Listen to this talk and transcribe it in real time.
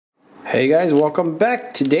Hey guys, welcome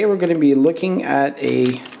back. Today we're going to be looking at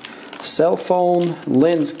a cell phone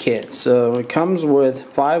lens kit. So it comes with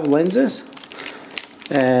 5 lenses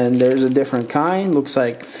and there's a different kind. Looks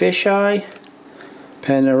like fisheye,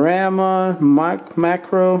 panorama,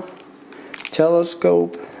 macro,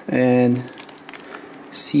 telescope, and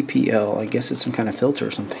CPL. I guess it's some kind of filter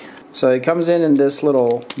or something. So it comes in this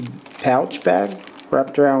little pouch bag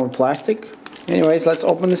wrapped around with plastic. Anyways, let's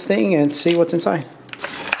open this thing and see what's inside.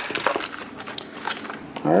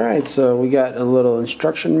 Alright, so we got a little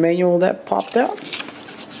instruction manual that popped out.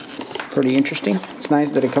 Pretty interesting. It's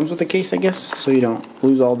nice that it comes with a case, I guess, so you don't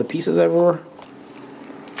lose all the pieces everywhere.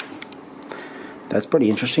 That's pretty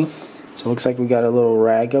interesting. So it looks like we got a little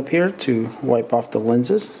rag up here to wipe off the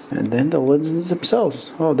lenses. And then the lenses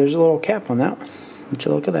themselves. Oh, there's a little cap on that one. Would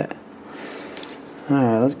you look at that?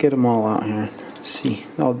 Alright, let's get them all out here. Let's see.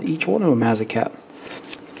 Oh, each one of them has a cap.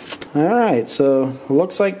 Alright, so it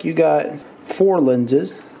looks like you got 4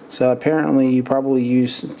 lenses, so apparently you probably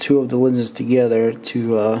use 2 of the lenses together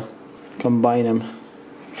to combine them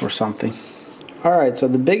for something. Alright, so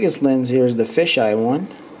the biggest lens here is the fisheye one.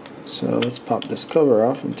 So let's pop this cover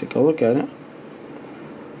off and take a look at it.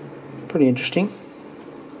 Pretty interesting.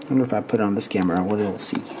 I wonder if I put it on this camera what it'll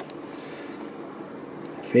see.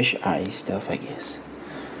 Fisheye stuff, I guess.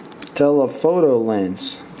 Telephoto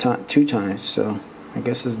lens, 2 times, so I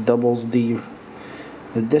guess this doubles the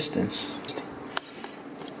distance.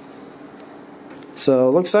 So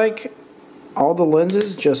it looks like all the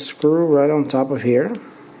lenses just screw right on top of here,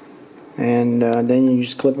 and then you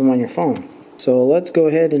just clip them on your phone. So let's go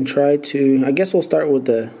ahead and try to, I guess we'll start with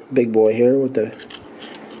the big boy here with the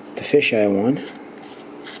fisheye one.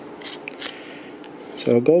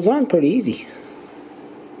 So it goes on pretty easy.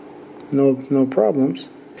 No problems.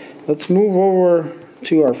 Let's move over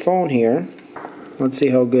to our phone here. Let's see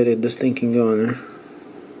how good this thing can go in there.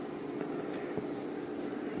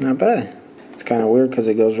 Not bad. It's kind of weird because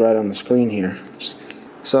it goes right on the screen here.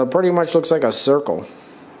 So it pretty much looks like a circle.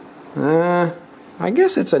 I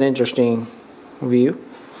guess it's an interesting view.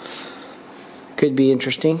 Could be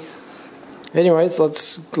interesting. Anyways,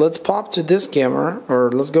 let's pop to this camera,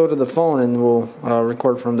 or let's go to the phone and we'll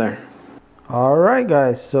record from there. Alright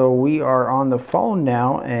guys, so we are on the phone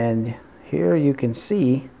now, and here you can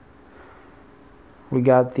see we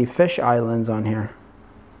got the fisheye lens on here.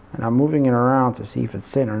 And I'm moving it around to see if it's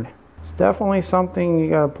centered. It's definitely something you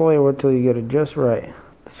gotta play with till you get it just right.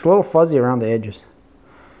 It's a little fuzzy around the edges,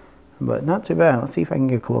 but not too bad. Let's see if I can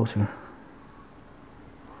get closer.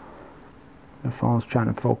 The phone's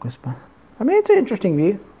trying to focus, but I mean, it's an interesting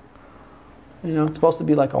view. You know, it's supposed to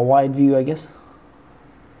be like a wide view, I guess.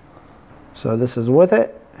 So this is with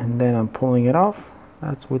it, and then I'm pulling it off.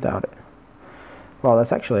 That's without it. Wow,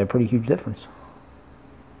 that's actually a pretty huge difference.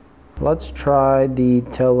 Let's try the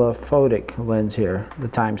telephotic lens here, the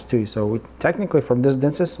 ×2. So technically from this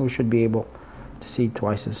distance we should be able to see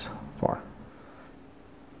twice as far.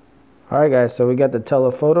 Alright guys, so we got the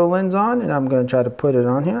telephoto lens on, and I'm going to try to put it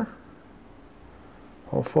on here.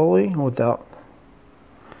 Hopefully without.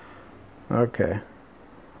 Okay.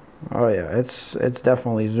 Oh yeah, it's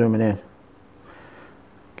definitely zooming in.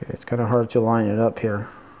 Okay, it's kind of hard to line it up here.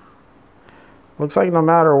 Looks like no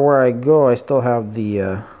matter where I go, I still have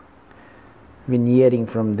the vignetting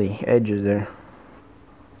from the edges there.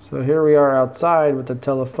 So here we are outside with the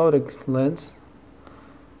telephotic lens.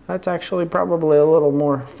 That's actually probably a little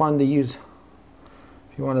more fun to use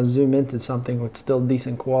if you want to zoom into something with still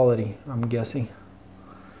decent quality, I'm guessing.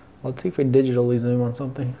 Let's see if we digitally zoom on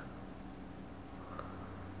something.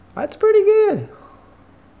 That's pretty good.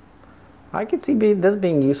 I could see this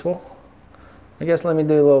being useful. I guess let me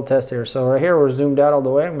do a little test here. So right here we're zoomed out all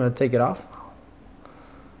the way. I'm going to take it off.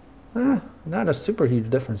 Not a super huge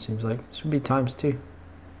difference, seems like. It should be ×2.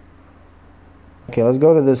 Okay, let's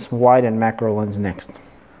go to this wide and macro lens next.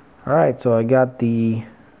 Alright, so I got the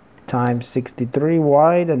 ×63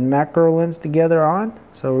 wide and macro lens together on.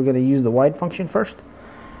 So we're going to use the wide function first.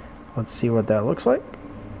 Let's see what that looks like.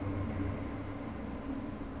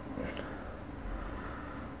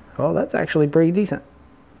 Oh, that's actually pretty decent.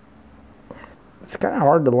 It's kind of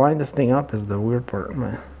hard to line this thing up is the weird part.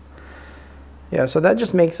 Yeah, so that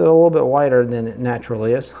just makes it a little bit wider than it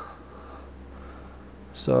naturally is.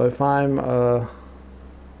 So if I'm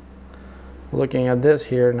looking at this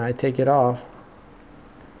here and I take it off,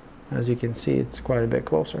 as you can see, it's quite a bit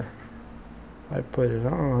closer. I put it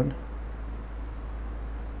on.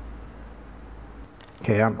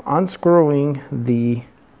 Okay, I'm unscrewing the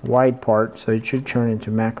wide part, so it should turn into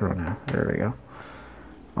macro now. There we go.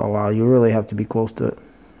 Oh wow, you really have to be close to it.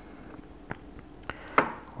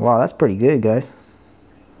 Wow, that's pretty good, guys.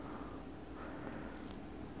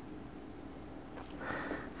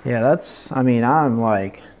 Yeah, that's, I mean, I'm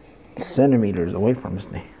like centimeters away from this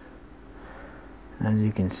thing. As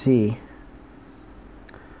you can see,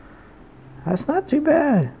 that's not too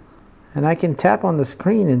bad. And I can tap on the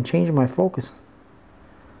screen and change my focus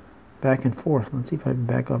back and forth. Let's see if I can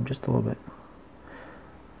back up just a little bit.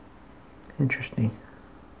 Interesting.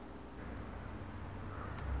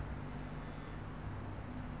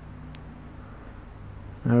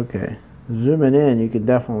 Okay, zooming in, you could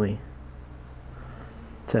definitely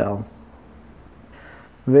tell.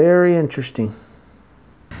 Very interesting.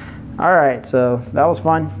 All right, so that was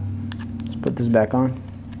fun. Let's put this back on.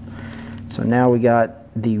 So now we got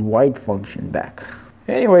the wide function back.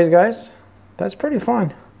 Anyways, guys, that's pretty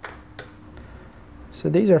fun. So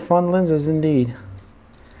these are fun lenses indeed.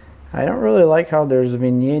 I don't really like how there's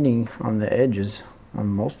vignetting on the edges on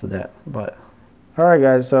most of that, but alright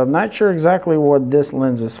guys, so I'm not sure exactly what this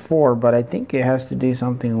lens is for, but I think it has to do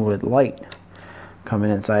something with light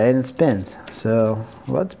coming inside, and it spins. So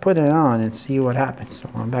let's put it on and see what happens.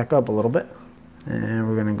 So I'm back up a little bit, and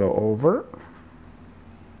we're gonna go over.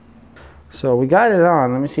 So we got it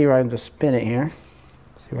on. Let me see if I can just spin it here.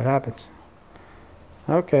 See what happens.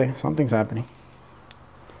 Okay, something's happening.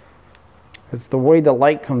 It's the way the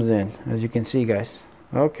light comes in, as you can see, guys.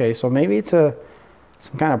 Okay, so maybe it's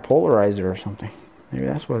some kind of polarizer or something. Maybe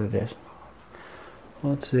that's what it is.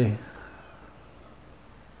 Let's see.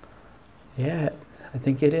 Yeah, I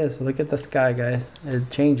think it is. Look at the sky, guys. It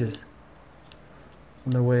changes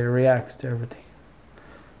in the way it reacts to everything.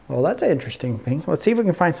 Well, that's an interesting thing. Let's see if we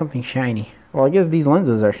can find something shiny. Well, I guess these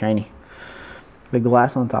lenses are shiny. The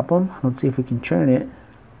glass on top of them. Let's see if we can turn it.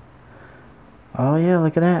 Oh yeah,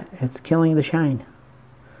 look at that. It's killing the shine.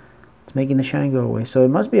 It's making the shine go away. So it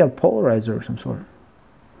must be a polarizer of some sort.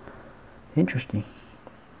 Interesting.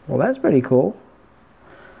 Well, that's pretty cool.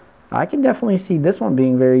 I can definitely see this one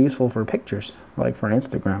being very useful for pictures, like for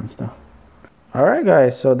Instagram and stuff. Alright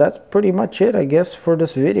guys, so that's pretty much it, I guess, for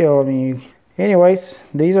this video. I mean, anyways,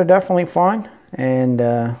 these are definitely fun, and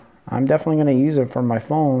I'm definitely going to use it for my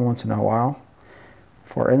phone once in a while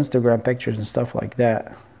for Instagram pictures and stuff like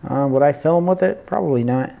that. Would I film with it? Probably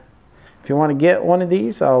not. If you want to get one of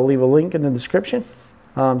these, I'll leave a link in the description.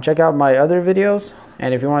 Check out my other videos,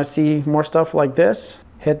 and if you want to see more stuff like this,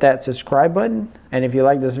 hit that subscribe button, and if you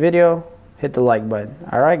like this video, hit the like button.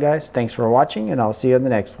 Alright guys, thanks for watching, and I'll see you in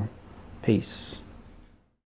the next one. Peace.